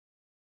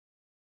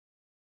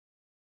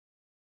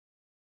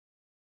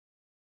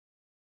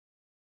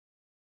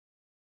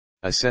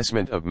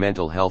Assessment of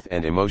mental health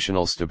and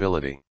emotional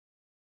stability.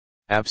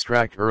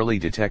 Abstract early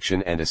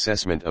detection and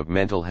assessment of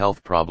mental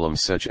health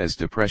problems such as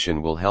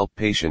depression will help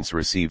patients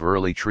receive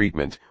early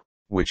treatment,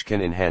 which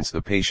can enhance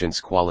the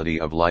patient's quality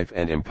of life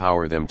and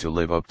empower them to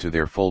live up to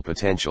their full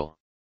potential.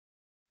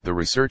 The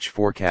research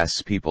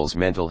forecasts people's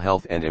mental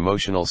health and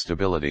emotional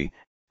stability,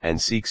 and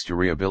seeks to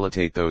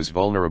rehabilitate those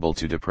vulnerable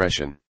to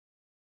depression.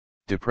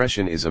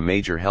 Depression is a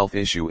major health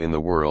issue in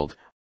the world,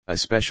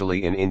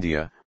 especially in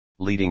India,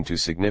 leading to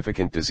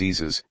significant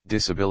diseases,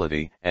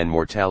 disability, and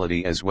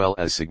mortality as well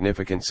as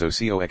significant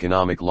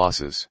socioeconomic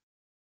losses.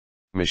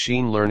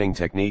 Machine learning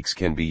techniques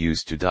can be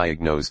used to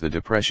diagnose the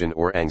depression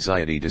or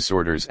anxiety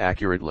disorders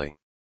accurately.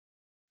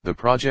 The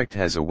project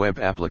has a web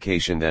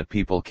application that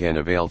people can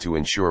avail to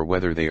ensure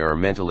whether they are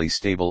mentally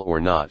stable or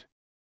not.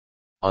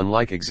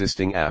 Unlike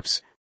existing apps,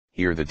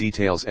 here the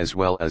details as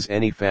well as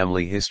any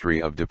family history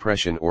of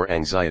depression or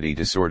anxiety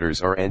disorders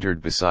are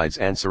entered besides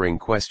answering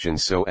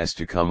questions so as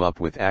to come up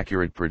with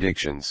accurate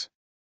predictions.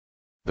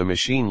 The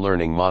machine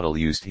learning model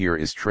used here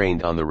is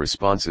trained on the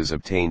responses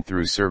obtained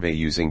through survey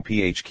using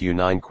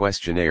PHQ-9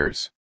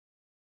 questionnaires.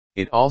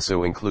 It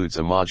also includes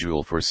a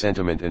module for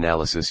sentiment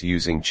analysis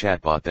using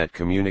Chatbot that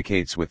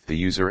communicates with the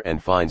user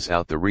and finds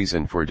out the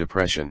reason for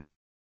depression.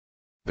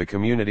 The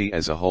community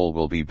as a whole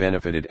will be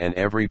benefited and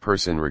every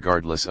person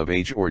regardless of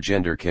age or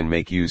gender can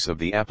make use of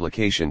the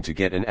application to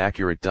get an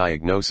accurate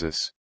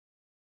diagnosis.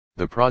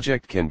 The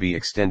project can be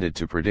extended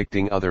to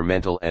predicting other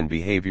mental and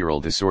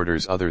behavioral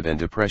disorders other than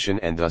depression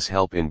and thus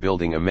help in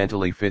building a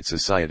mentally fit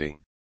society.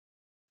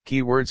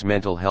 Keywords: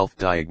 mental health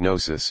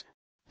diagnosis,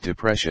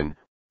 depression,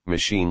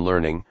 machine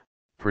learning,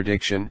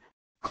 prediction,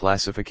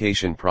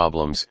 classification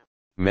problems,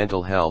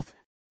 mental health,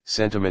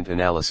 sentiment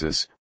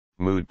analysis,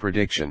 mood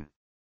prediction.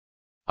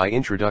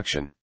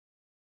 Introduction.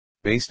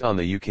 Based on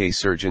the UK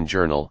Surgeon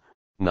Journal,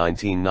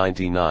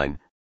 1999,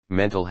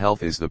 mental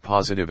health is the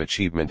positive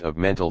achievement of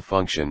mental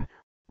function,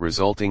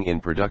 resulting in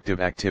productive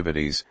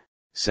activities,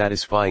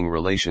 satisfying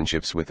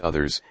relationships with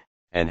others,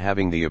 and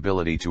having the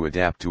ability to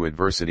adapt to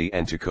adversity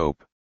and to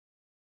cope.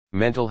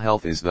 Mental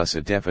health is thus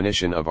a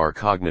definition of our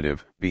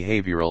cognitive,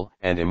 behavioral,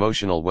 and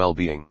emotional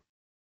well-being.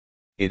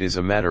 It is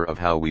a matter of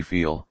how we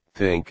feel,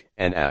 think,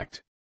 and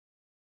act.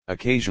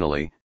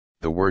 Occasionally,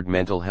 the word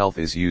mental health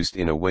is used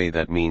in a way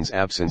that means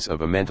absence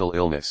of a mental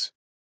illness.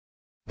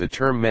 The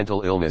term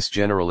mental illness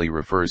generally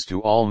refers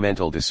to all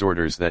mental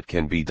disorders that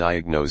can be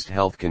diagnosed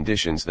health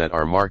conditions that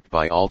are marked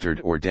by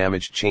altered or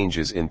damaged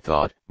changes in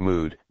thought,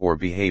 mood, or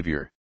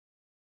behavior.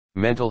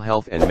 Mental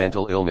health and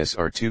mental illness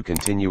are two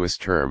continuous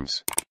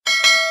terms.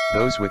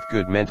 Those with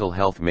good mental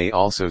health may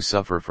also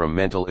suffer from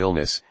mental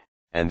illness,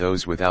 and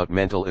those without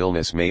mental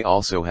illness may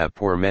also have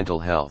poor mental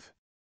health.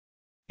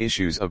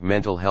 Issues of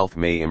mental health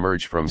may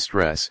emerge from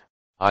stress,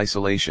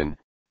 isolation,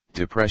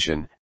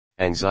 depression,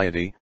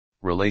 anxiety,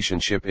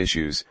 relationship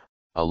issues,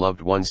 a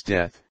loved one's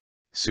death,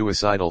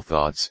 suicidal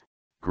thoughts,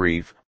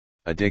 grief,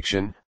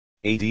 addiction,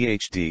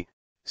 ADHD,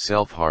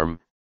 self-harm,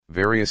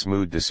 various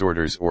mood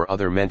disorders or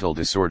other mental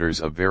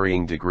disorders of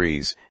varying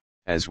degrees,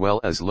 as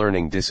well as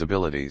learning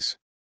disabilities.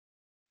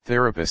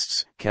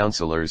 Therapists,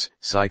 counselors,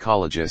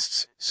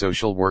 psychologists,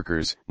 social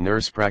workers,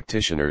 nurse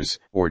practitioners,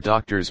 or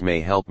doctors may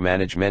help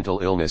manage mental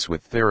illness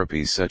with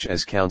therapies such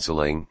as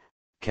counseling,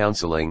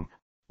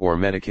 or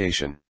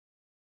medication.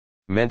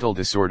 Mental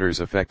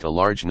disorders affect a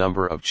large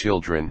number of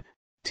children,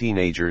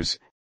 teenagers,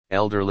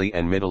 elderly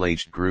and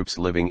middle-aged groups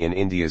living in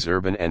India's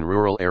urban and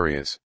rural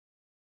areas.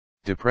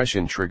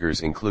 Depression triggers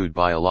include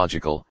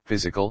biological,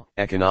 physical,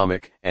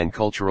 economic, and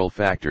cultural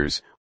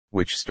factors,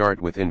 which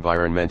start with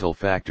environmental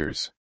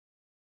factors.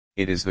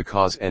 It is the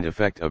cause and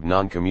effect of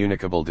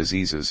non-communicable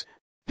diseases,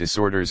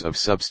 disorders of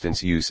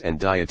substance use and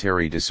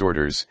dietary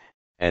disorders,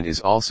 and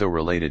is also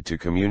related to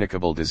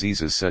communicable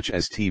diseases such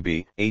as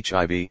TB,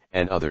 HIV,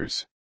 and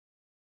others.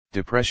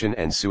 Depression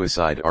and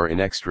suicide are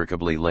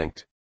inextricably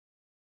linked.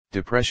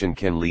 Depression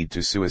can lead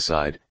to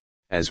suicide,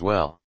 as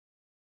well.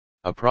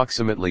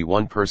 Approximately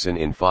 1 person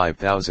in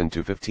 5,000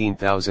 to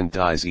 15,000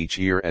 dies each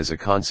year as a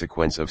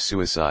consequence of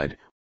suicide,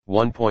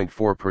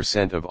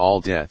 1.4% of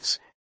all deaths,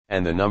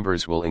 and the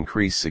numbers will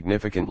increase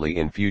significantly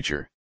in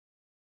future.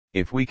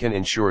 If we can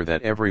ensure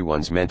that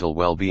everyone's mental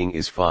well-being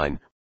is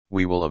fine,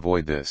 we will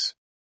avoid this.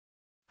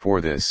 For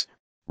this,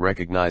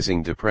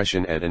 recognizing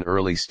depression at an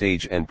early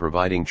stage and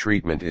providing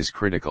treatment is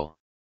critical.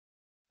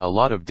 A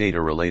lot of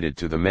data related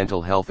to the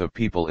mental health of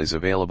people is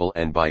available,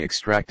 and by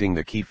extracting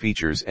the key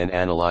features and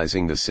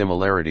analyzing the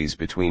similarities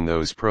between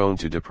those prone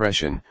to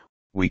depression,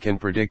 we can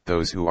predict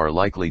those who are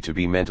likely to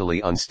be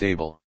mentally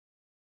unstable.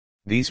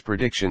 These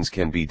predictions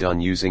can be done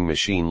using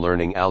machine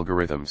learning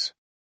algorithms.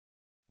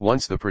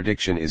 Once the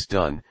prediction is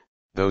done,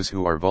 those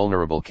who are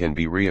vulnerable can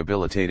be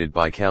rehabilitated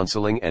by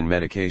counseling and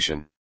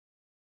medication.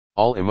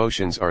 All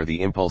emotions are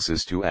the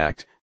impulses to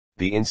act,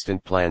 the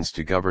instant plans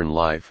to govern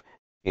life,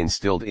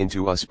 instilled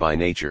into us by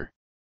nature.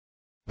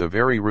 The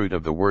very root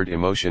of the word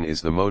emotion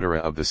is the motora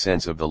of the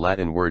sense of the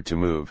Latin word to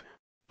move,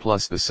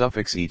 plus the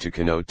suffix e to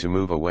connote to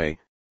move away,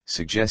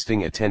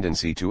 suggesting a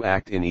tendency to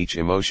act in each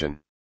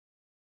emotion.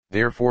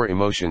 Therefore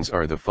emotions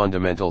are the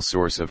fundamental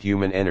source of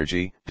human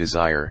energy,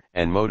 desire,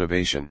 and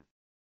motivation.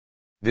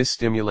 This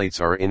stimulates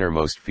our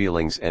innermost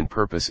feelings and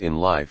purpose in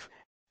life,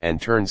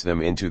 and turns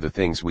them into the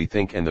things we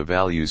think and the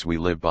values we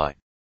live by.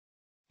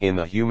 In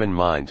the human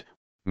mind,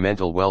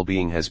 mental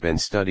well-being has been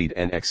studied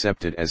and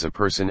accepted as a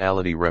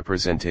personality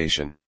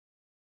representation.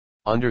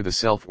 Under the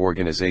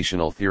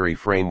self-organizational theory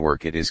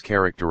framework, it is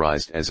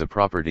characterized as a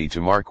property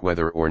to mark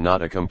whether or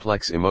not a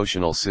complex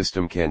emotional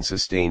system can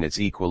sustain its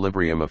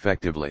equilibrium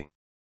effectively.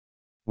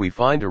 We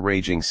find a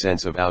raging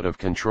sense of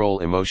out-of-control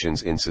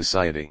emotions in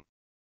society.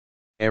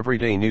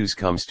 Everyday news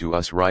comes to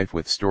us rife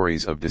with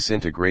stories of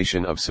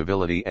disintegration of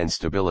civility and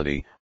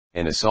stability,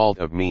 an assault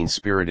of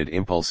mean-spirited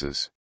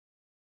impulses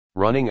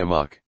running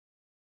amok.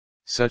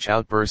 Such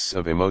outbursts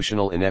of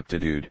emotional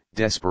ineptitude,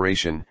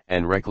 desperation,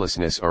 and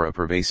recklessness are a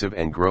pervasive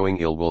and growing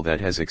ill will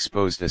that has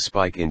exposed a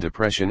spike in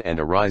depression and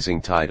a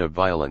rising tide of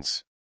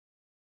violence.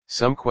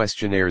 Some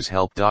questionnaires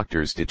help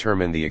doctors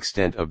determine the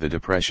extent of the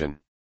depression.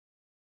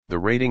 The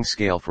rating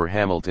scale for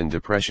Hamilton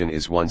depression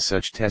is one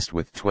such test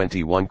with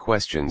 21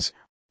 questions,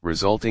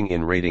 resulting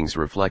in ratings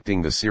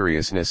reflecting the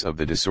seriousness of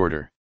the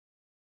disorder.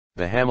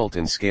 The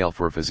Hamilton scale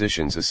for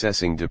physicians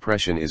assessing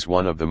depression is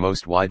one of the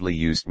most widely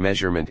used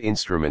measurement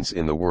instruments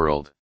in the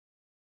world.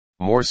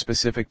 More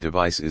specific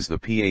device is the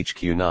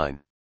PHQ-9.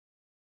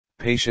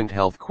 Patient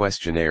Health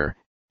Questionnaire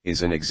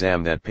is an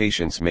exam that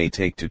patients may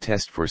take to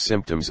test for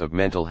symptoms of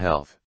mental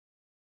health.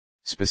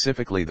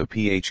 Specifically, the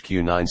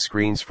PHQ-9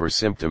 screens for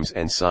symptoms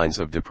and signs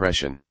of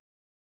depression.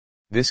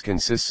 This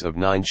consists of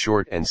 9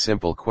 short and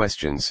simple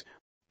questions,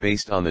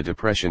 based on the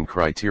depression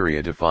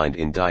criteria defined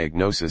in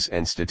Diagnosis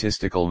and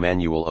Statistical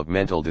Manual of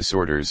Mental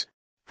Disorders,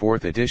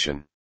 4th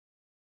edition.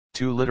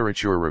 2.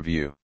 Literature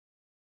review.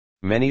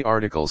 Many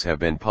articles have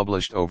been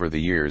published over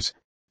the years,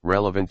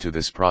 relevant to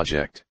this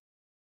project.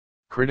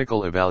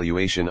 Critical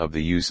evaluation of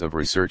the use of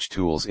research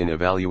tools in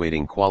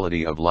evaluating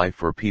quality of life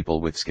for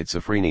people with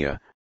schizophrenia,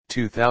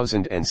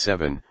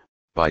 2007,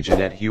 by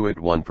Jeanette Hewitt.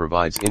 1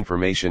 provides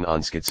information on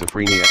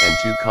schizophrenia and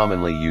 2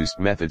 commonly used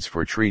methods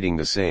for treating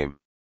the same.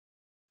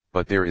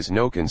 But there is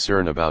no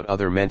concern about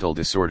other mental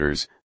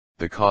disorders,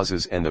 the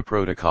causes and the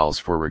protocols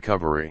for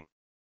recovery.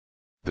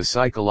 The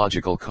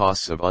Psychological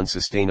Costs of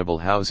Unsustainable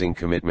Housing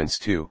Commitments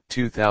 2,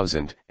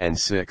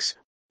 2006,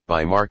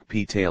 by Mark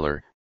P.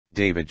 Taylor,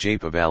 David J.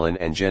 Pavalin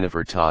and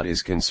Jennifer Todd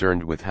is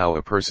concerned with how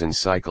a person's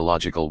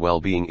psychological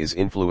well-being is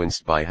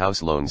influenced by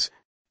house loans,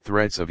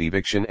 threats of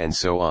eviction and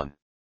so on.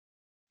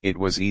 It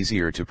was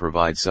easier to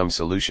provide some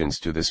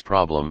solutions to this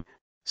problem,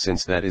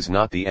 since that is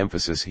not the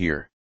emphasis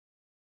here.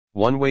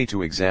 One way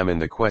to examine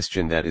the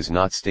question that is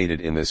not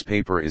stated in this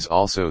paper is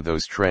also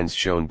those trends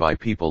shown by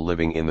people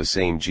living in the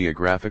same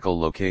geographical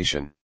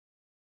location.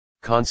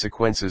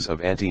 Consequences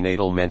of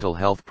Antenatal Mental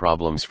Health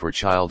Problems for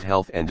Child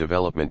Health and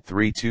Development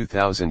 3,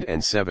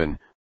 2007,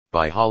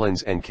 by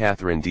Hollins and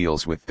Catherine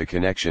deals with the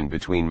connection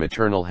between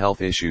maternal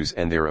health issues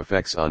and their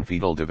effects on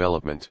fetal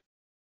development.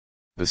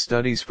 The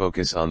studies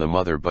focus on the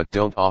mother but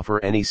don't offer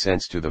any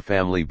sense to the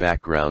family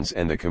backgrounds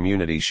and the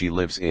community she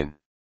lives in.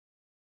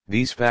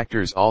 These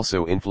factors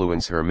also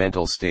influence her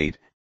mental state,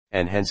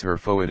 and hence her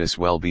foetus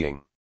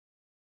well-being.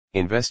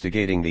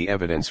 Investigating the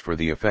evidence for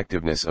the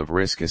effectiveness of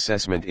risk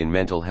assessment in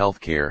mental health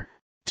care,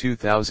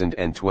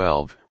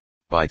 2012,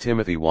 by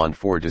Timothy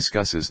Wanfor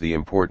discusses the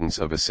importance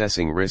of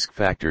assessing risk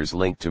factors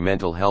linked to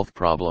mental health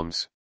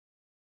problems.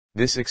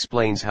 This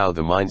explains how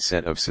the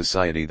mindset of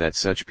society that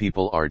such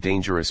people are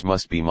dangerous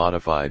must be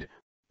modified,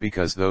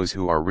 because those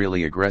who are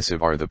really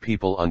aggressive are the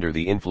people under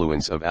the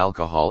influence of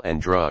alcohol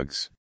and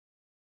drugs.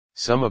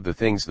 Some of the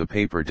things the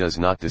paper does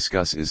not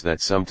discuss is that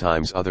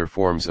sometimes other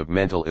forms of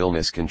mental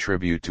illness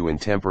contribute to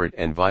intemperate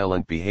and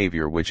violent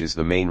behavior, which is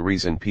the main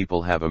reason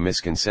people have a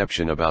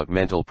misconception about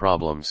mental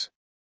problems.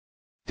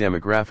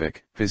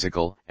 Demographic,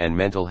 physical, and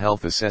mental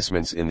health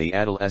assessments in the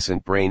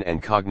Adolescent Brain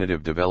and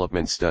Cognitive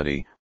Development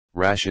Study,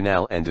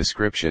 Rationale and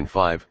Description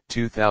 5,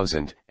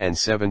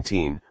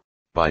 2017,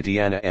 by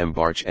Deanna M.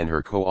 Barch and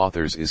her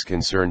co-authors is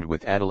concerned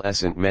with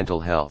adolescent mental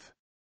health.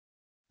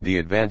 The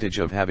advantage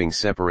of having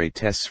separate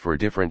tests for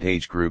different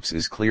age groups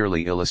is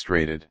clearly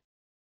illustrated.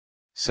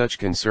 Such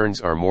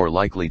concerns are more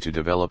likely to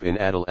develop in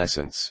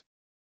adolescence.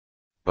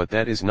 But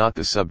that is not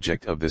the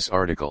subject of this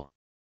article.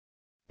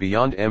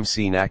 Beyond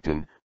M.C.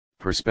 Nacton,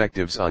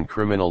 Perspectives on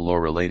Criminal Law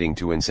Relating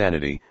to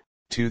Insanity,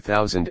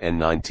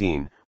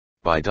 2019,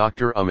 by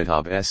Dr.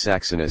 Amitabh S.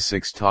 Saxena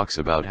 6 talks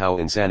about how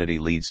insanity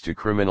leads to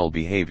criminal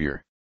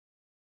behavior.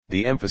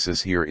 The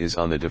emphasis here is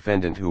on the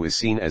defendant who is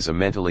seen as a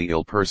mentally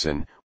ill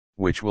person,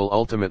 which will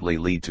ultimately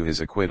lead to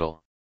his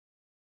acquittal.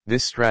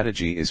 This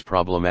strategy is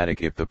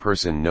problematic if the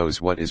person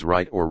knows what is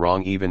right or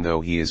wrong even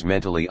though he is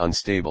mentally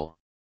unstable.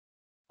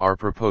 Our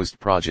proposed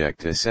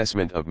project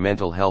assessment of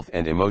mental health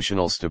and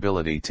emotional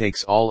stability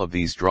takes all of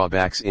these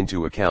drawbacks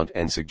into account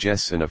and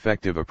suggests an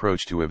effective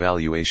approach to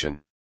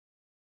evaluation.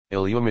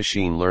 ILU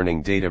Machine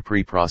Learning Data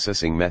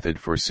Pre-Processing Method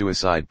for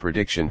Suicide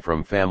Prediction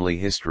from Family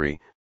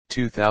History,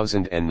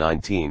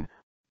 2019,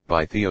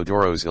 by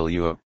Theodoros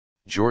Iliou,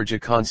 Georgia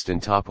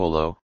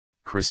Konstantopoulos,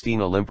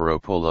 Christina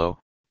Limperopoulos,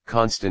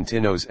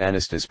 Konstantinos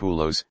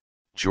Anastaspoulos,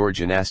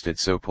 George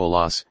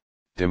Anastatsopoulos,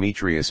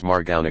 Demetrius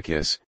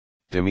Margaunikis,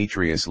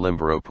 Demetrius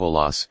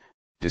Limberopoulos,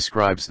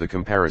 describes the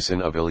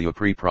comparison of ILIO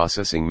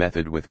pre-processing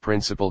method with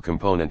principal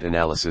component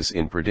analysis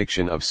in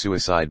prediction of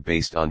suicide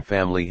based on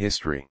family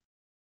history.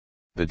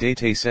 The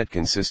dataset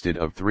consisted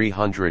of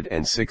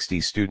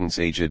 360 students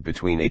aged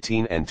between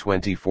 18 and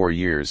 24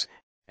 years,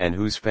 and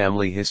whose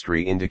family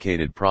history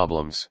indicated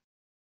problems.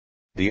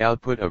 The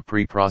output of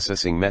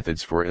pre-processing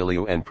methods for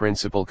ILIO and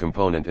principal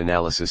component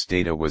analysis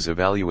data was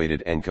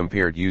evaluated and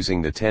compared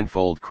using the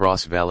 10-fold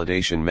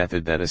cross-validation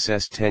method that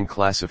assessed 10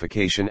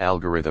 classification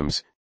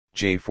algorithms,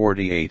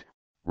 J48,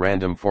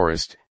 Random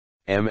Forest,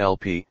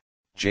 MLP,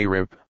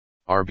 JRIP,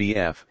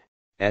 RBF,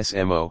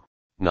 SMO,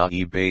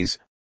 naive Bayes,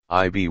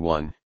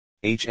 IB1,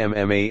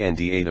 HMMA and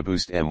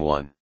DataBoost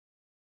M1.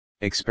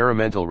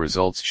 Experimental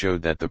results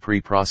showed that the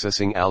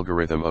pre-processing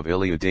algorithm of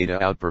ILIO data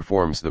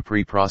outperforms the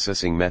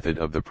pre-processing method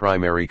of the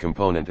primary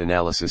component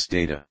analysis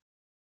data.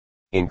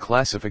 In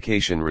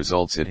classification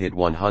results it hit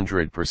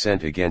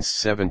 100%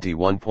 against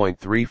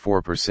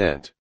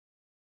 71.34%.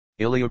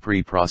 ILIO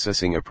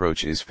pre-processing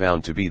approach is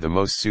found to be the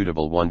most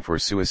suitable one for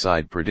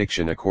suicide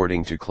prediction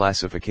according to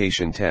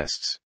classification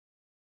tests.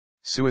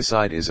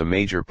 Suicide is a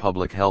major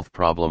public health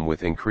problem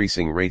with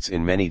increasing rates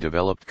in many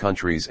developed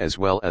countries as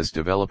well as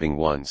developing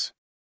ones.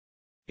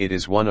 It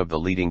is one of the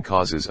leading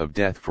causes of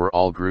death for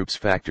all groups.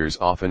 Factors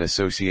often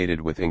associated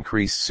with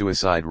increased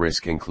suicide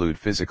risk include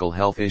physical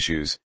health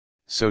issues,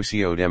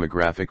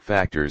 socio-demographic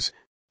factors,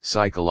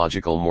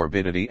 psychological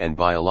morbidity and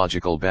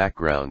biological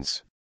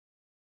backgrounds.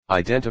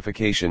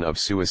 Identification of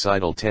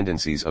suicidal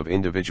tendencies of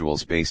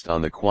individuals based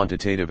on the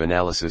quantitative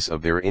analysis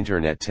of their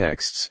internet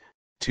texts,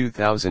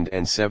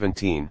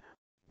 2017,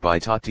 by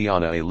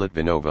Tatiana A.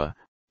 Litvinova,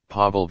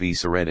 Pavel V.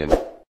 Serena,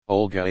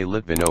 Olga A.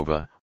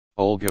 Litvinova,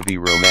 Olga V.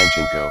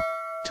 Romanchenko,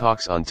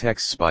 talks on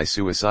texts by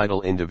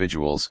suicidal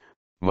individuals,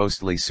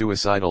 mostly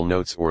suicidal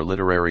notes or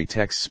literary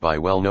texts by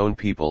well-known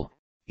people,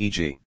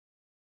 e.g.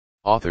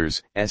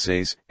 authors,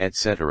 essays,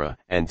 etc.,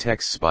 and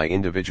texts by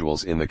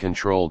individuals in the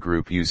control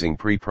group using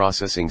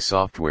pre-processing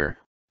software,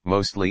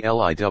 mostly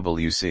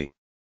LIWC.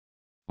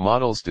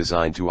 Models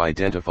designed to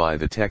identify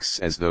the texts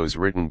as those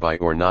written by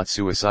or not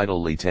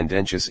suicidally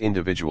tendentious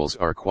individuals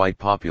are quite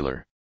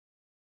popular.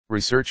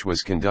 Research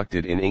was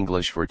conducted in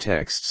English for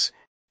texts,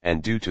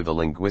 and due to the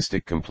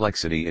linguistic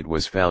complexity it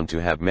was found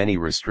to have many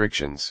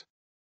restrictions.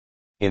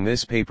 In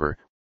this paper,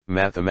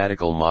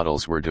 mathematical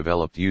models were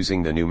developed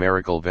using the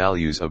numerical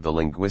values of the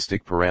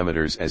linguistic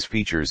parameters as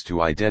features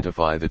to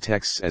identify the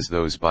texts as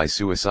those by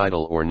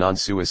suicidal or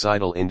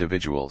non-suicidal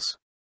individuals.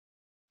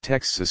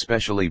 Texts,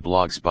 especially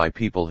blogs by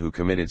people who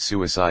committed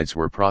suicides,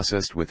 were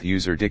processed with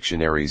user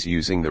dictionaries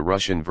using the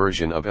Russian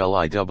version of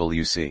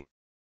LIWC.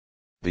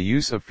 The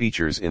use of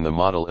features in the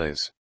model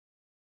is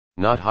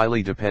not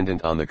highly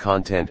dependent on the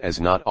content, as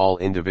not all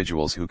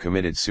individuals who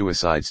committed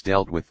suicides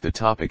dealt with the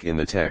topic in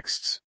the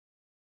texts.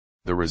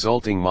 The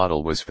resulting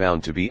model was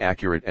found to be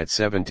accurate at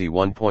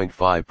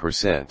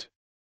 71.5%.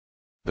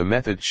 The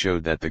method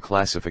showed that the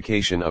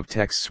classification of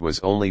texts was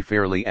only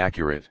fairly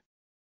accurate.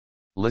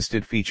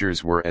 Listed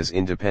features were as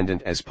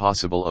independent as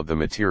possible of the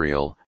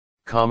material,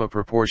 comma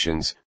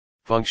proportions,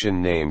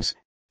 function names,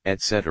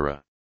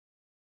 etc.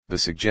 The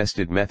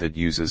suggested method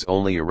uses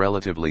only a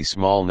relatively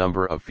small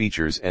number of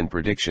features and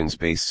predictions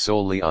based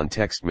solely on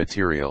text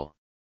material.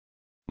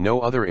 No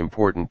other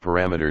important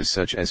parameters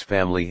such as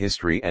family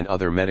history and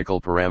other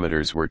medical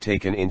parameters were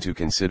taken into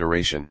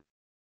consideration.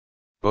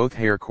 Both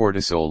hair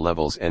cortisol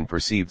levels and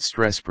perceived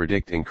stress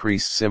predict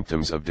increased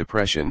symptoms of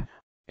depression.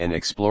 An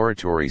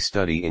exploratory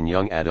study in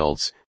young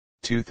adults,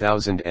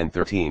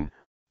 2013,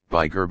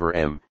 by Gerber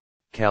M.,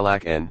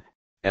 Kalak N.,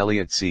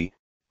 Elliott C.,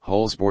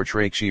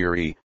 Holzbohr-Trachier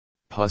E.,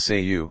 Puss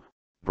A.U.,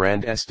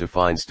 Brand S.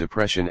 defines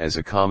depression as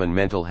a common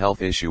mental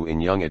health issue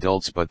in young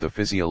adults, but the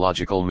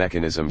physiological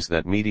mechanisms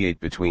that mediate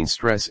between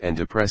stress and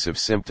depressive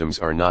symptoms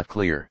are not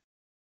clear.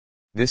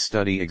 This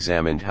study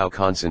examined how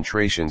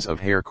concentrations of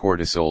hair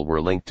cortisol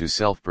were linked to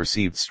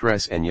self-perceived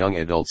stress and young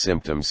adult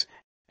symptoms,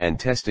 and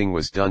testing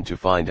was done to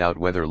find out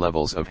whether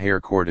levels of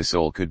hair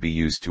cortisol could be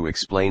used to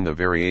explain the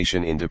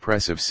variation in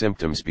depressive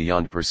symptoms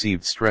beyond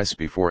perceived stress.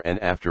 Before and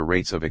after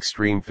rates of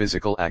extreme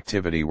physical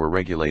activity were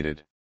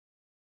regulated.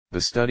 The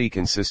study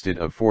consisted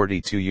of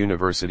 42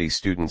 university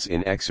students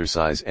in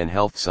exercise and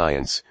health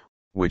science,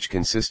 which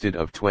consisted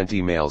of 20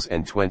 males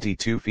and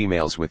 22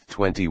 females with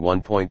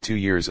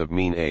 21.2 years of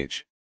mean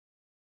age.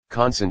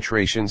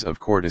 Concentrations of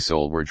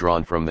cortisol were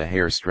drawn from the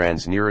hair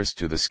strands nearest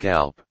to the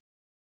scalp.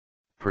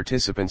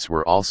 Participants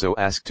were also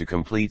asked to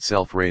complete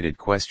self-rated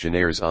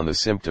questionnaires on the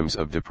symptoms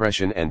of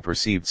depression and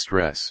perceived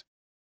stress.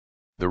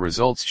 The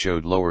results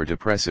showed lower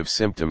depressive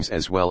symptoms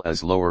as well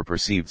as lower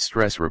perceived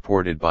stress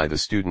reported by the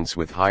students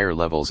with higher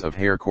levels of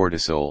hair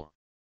cortisol.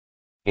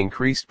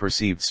 Increased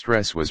perceived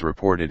stress was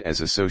reported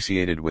as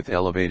associated with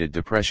elevated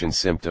depression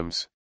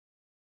symptoms.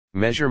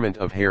 Measurement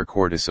of hair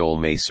cortisol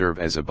may serve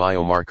as a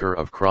biomarker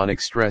of chronic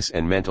stress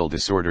and mental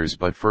disorders,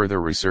 but further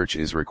research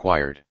is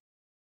required.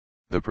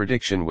 The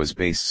prediction was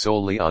based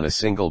solely on a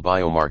single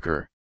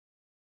biomarker.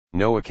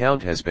 No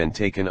account has been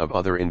taken of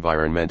other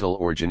environmental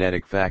or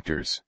genetic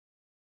factors.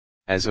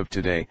 As of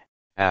today,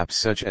 apps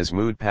such as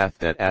MoodPath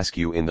that ask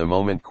you in the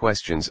moment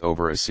questions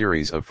over a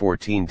series of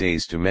 14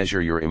 days to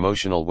measure your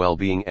emotional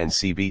well-being, and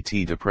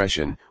CBT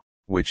depression,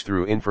 which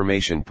through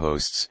information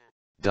posts,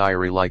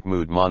 diary-like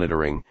mood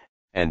monitoring,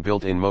 and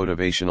built-in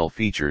motivational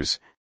features,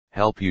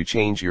 help you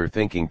change your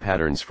thinking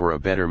patterns for a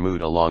better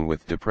mood, along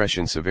with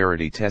depression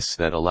severity tests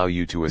that allow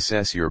you to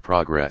assess your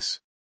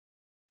progress.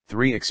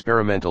 3.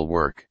 Experimental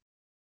work.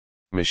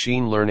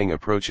 Machine learning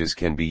approaches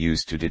can be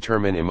used to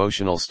determine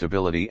emotional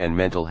stability and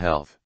mental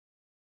health.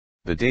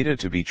 The data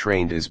to be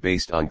trained is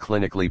based on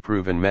clinically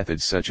proven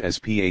methods such as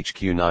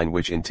PHQ-9,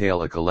 which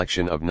entail a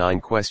collection of 9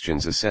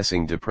 questions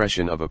assessing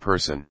depression of a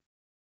person.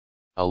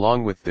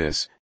 Along with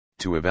this,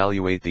 to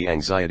evaluate the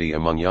anxiety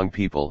among young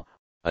people,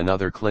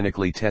 another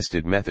clinically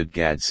tested method,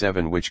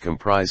 GAD-7, which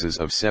comprises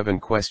of 7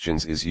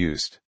 questions, is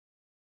used.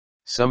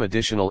 Some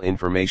additional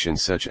information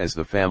such as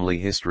the family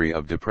history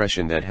of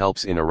depression that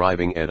helps in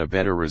arriving at a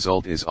better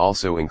result is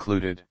also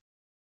included.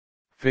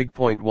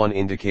 Fig.1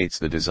 indicates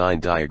the design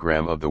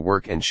diagram of the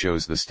work and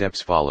shows the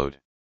steps followed.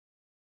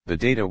 The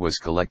data was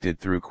collected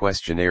through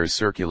questionnaires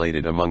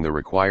circulated among the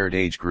required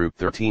age group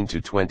 13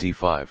 to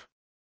 25.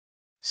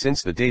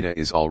 Since the data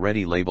is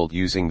already labeled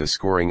using the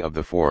scoring of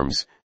the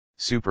forms,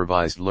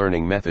 supervised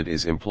learning method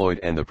is employed,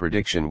 and the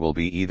prediction will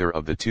be either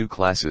of the 2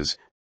 classes,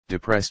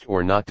 depressed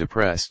or not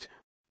depressed,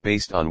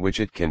 based on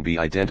which it can be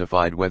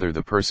identified whether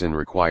the person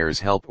requires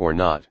help or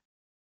not.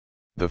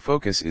 The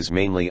focus is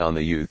mainly on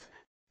the youth,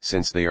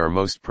 since they are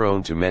most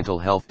prone to mental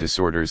health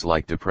disorders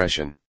like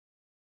depression.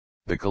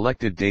 The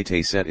collected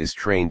dataset is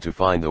trained to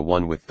find the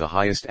one with the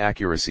highest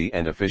accuracy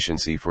and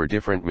efficiency for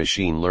different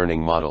machine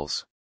learning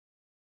models.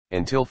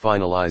 Until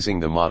finalizing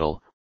the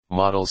model,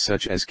 models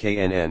such as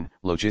KNN,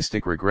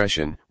 logistic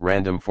regression,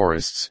 random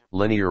forests,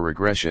 linear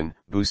regression,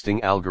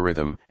 boosting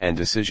algorithm, and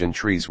decision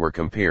trees were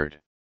compared.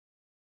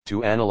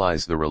 To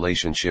analyze the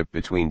relationship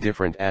between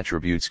different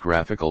attributes,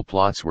 graphical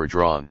plots were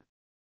drawn.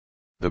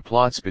 The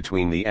plots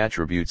between the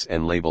attributes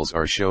and labels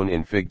are shown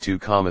in Fig 2,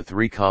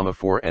 3,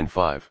 4 and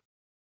 5.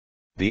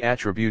 The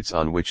attributes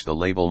on which the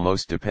label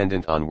most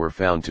dependent on were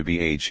found to be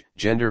age,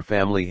 gender,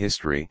 family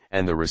history,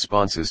 and the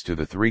responses to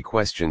the 3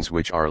 questions,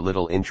 which are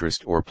little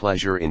interest or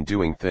pleasure in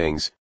doing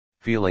things,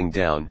 feeling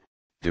down,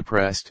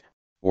 depressed,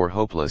 or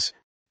hopeless,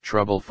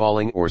 trouble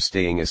falling or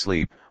staying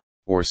asleep,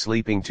 or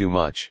sleeping too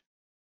much.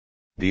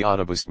 The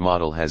AdaBoost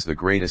model has the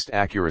greatest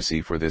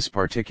accuracy for this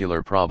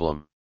particular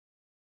problem.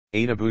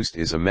 AdaBoost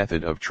is a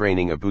method of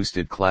training a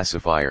boosted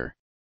classifier.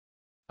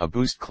 A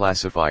boost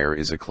classifier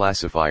is a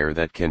classifier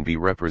that can be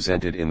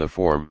represented in the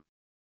form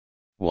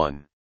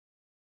 1.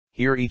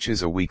 Here each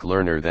is a weak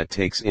learner that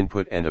takes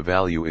input and a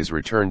value is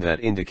returned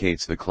that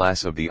indicates the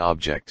class of the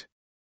object.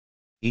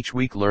 Each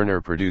weak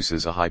learner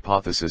produces a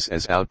hypothesis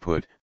as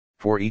output,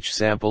 for each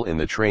sample in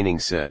the training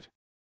set.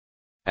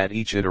 At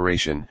each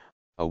iteration,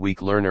 a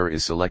weak learner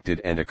is selected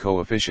and a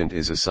coefficient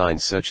is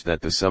assigned such that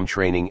the sum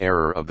training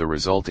error of the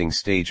resulting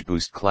stage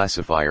boost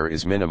classifier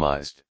is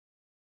minimized.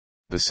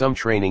 The sum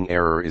training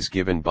error is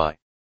given by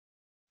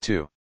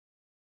 2.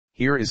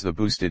 Here is the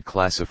boosted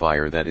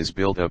classifier that is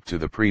built up to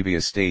the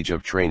previous stage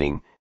of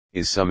training,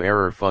 is some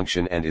error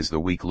function, and is the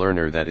weak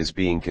learner that is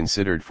being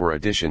considered for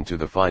addition to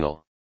the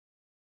final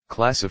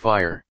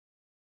classifier.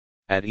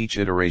 At each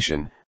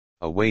iteration,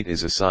 a weight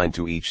is assigned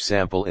to each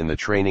sample in the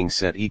training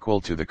set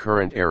equal to the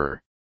current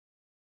error.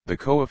 The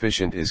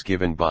coefficient is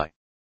given by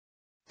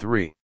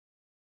 3.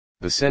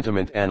 The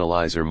sentiment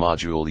analyzer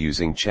module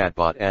using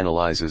Chatbot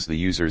analyzes the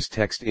user's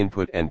text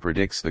input and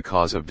predicts the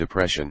cause of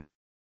depression.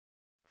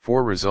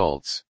 4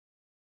 results.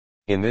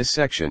 In this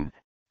section,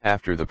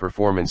 after the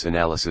performance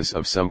analysis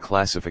of some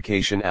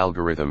classification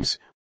algorithms,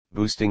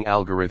 boosting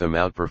algorithm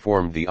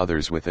outperformed the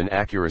others with an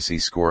accuracy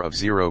score of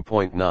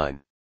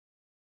 0.9.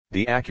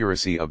 The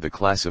accuracy of the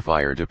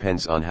classifier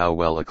depends on how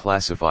well a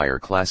classifier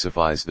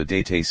classifies the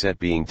dataset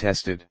being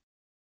tested.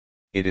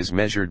 It is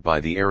measured by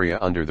the area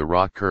under the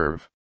ROC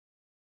curve.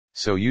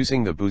 So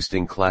using the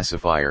boosting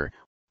classifier,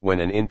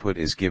 when an input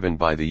is given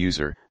by the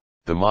user,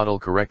 the model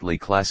correctly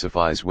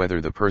classifies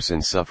whether the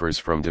person suffers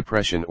from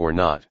depression or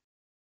not.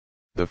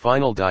 The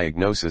final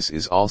diagnosis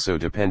is also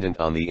dependent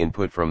on the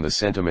input from the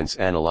sentiments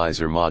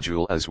analyzer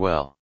module as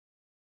well.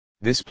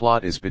 This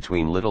plot is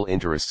between little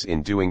interests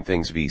in doing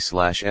things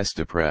v/s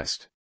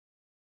depressed.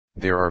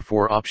 There are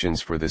 4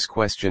 options for this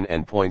question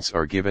and points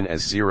are given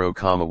as 0,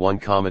 1,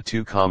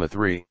 2,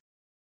 3.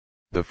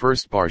 The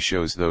first bar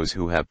shows those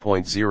who have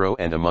 0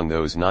 and among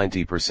those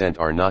 90%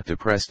 are not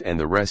depressed and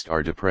the rest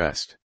are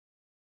depressed.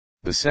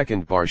 The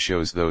second bar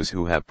shows those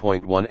who have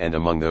 1 and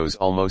among those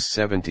almost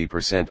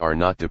 70% are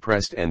not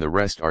depressed and the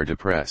rest are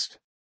depressed.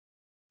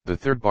 The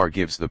third bar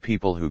gives the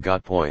people who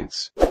got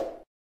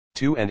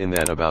 2 and in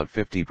that about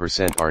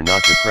 50% are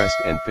not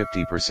depressed and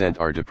 50%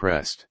 are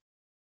depressed.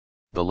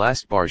 The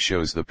last bar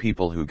shows the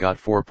people who got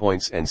 4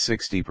 points and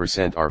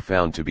 60% are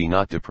found to be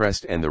not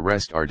depressed and the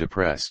rest are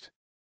depressed.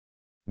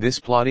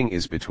 This plotting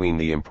is between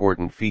the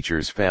important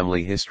features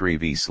family history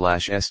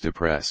v/s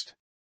depressed.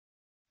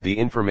 The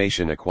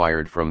information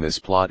acquired from this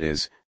plot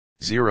is,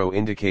 0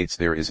 indicates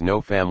there is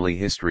no family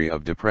history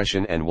of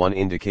depression and 1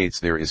 indicates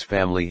there is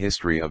family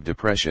history of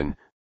depression.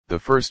 The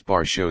first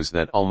bar shows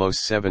that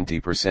almost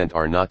 70%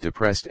 are not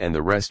depressed and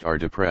the rest are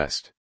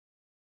depressed.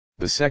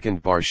 The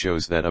second bar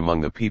shows that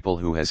among the people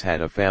who has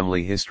had a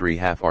family history,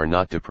 half are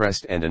not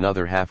depressed and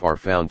another half are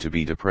found to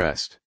be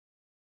depressed.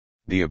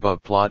 The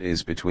above plot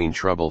is between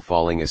trouble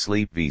falling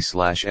asleep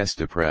v/s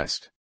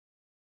depressed.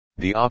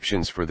 The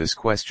options for this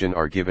question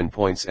are given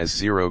points as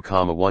 0,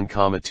 1,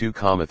 2,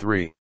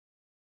 3.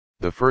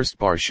 The first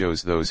bar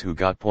shows those who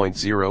got point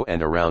 0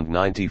 and around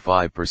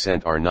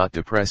 95% are not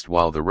depressed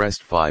while the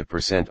rest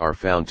 5% are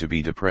found to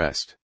be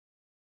depressed.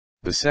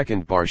 The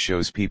second bar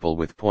shows people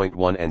with point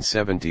 1 and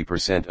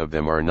 70% of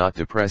them are not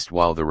depressed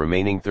while the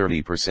remaining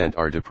 30%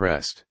 are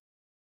depressed.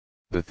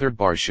 The third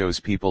bar shows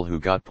people who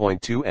got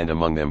point 2 and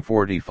among them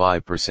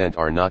 45%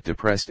 are not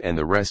depressed and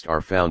the rest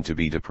are found to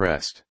be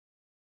depressed.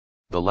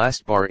 The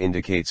last bar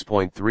indicates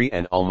point 3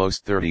 and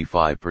almost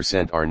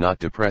 35% are not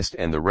depressed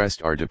and the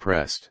rest are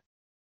depressed.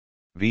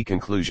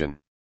 Conclusion.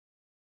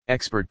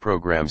 Expert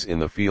programs in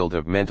the field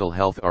of mental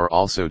health are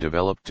also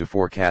developed to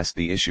forecast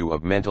the issue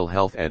of mental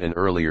health at an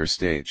earlier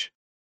stage.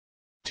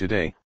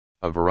 Today,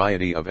 a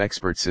variety of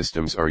expert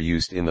systems are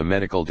used in the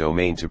medical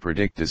domain to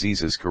predict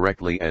diseases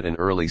correctly at an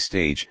early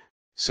stage,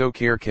 so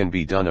care can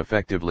be done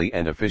effectively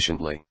and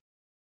efficiently.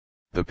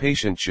 The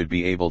patient should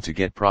be able to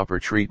get proper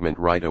treatment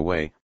right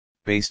away,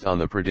 based on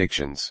the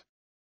predictions.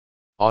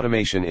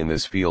 Automation in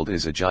this field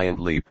is a giant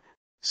leap,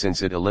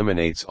 since it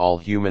eliminates all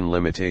human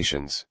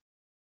limitations.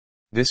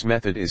 This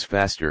method is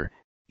faster,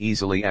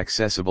 easily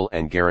accessible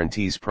and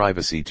guarantees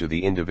privacy to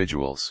the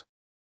individuals.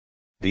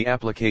 The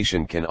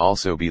application can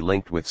also be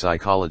linked with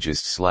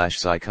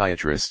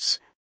psychologists/psychiatrists,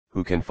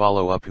 who can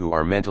follow up who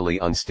are mentally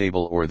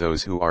unstable or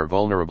those who are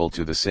vulnerable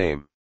to the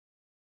same.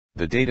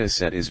 The data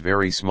set is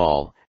very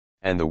small,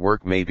 and the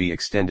work may be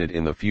extended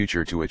in the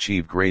future to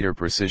achieve greater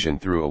precision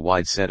through a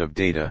wide set of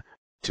data,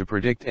 to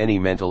predict any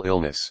mental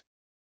illness.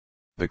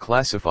 The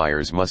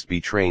classifiers must be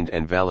trained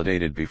and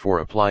validated before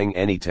applying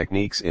any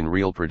techniques in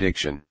real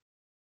prediction.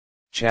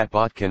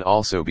 Chatbot can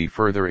also be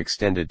further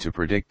extended to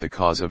predict the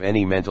cause of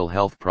any mental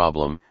health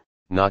problem,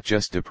 not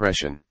just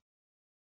depression.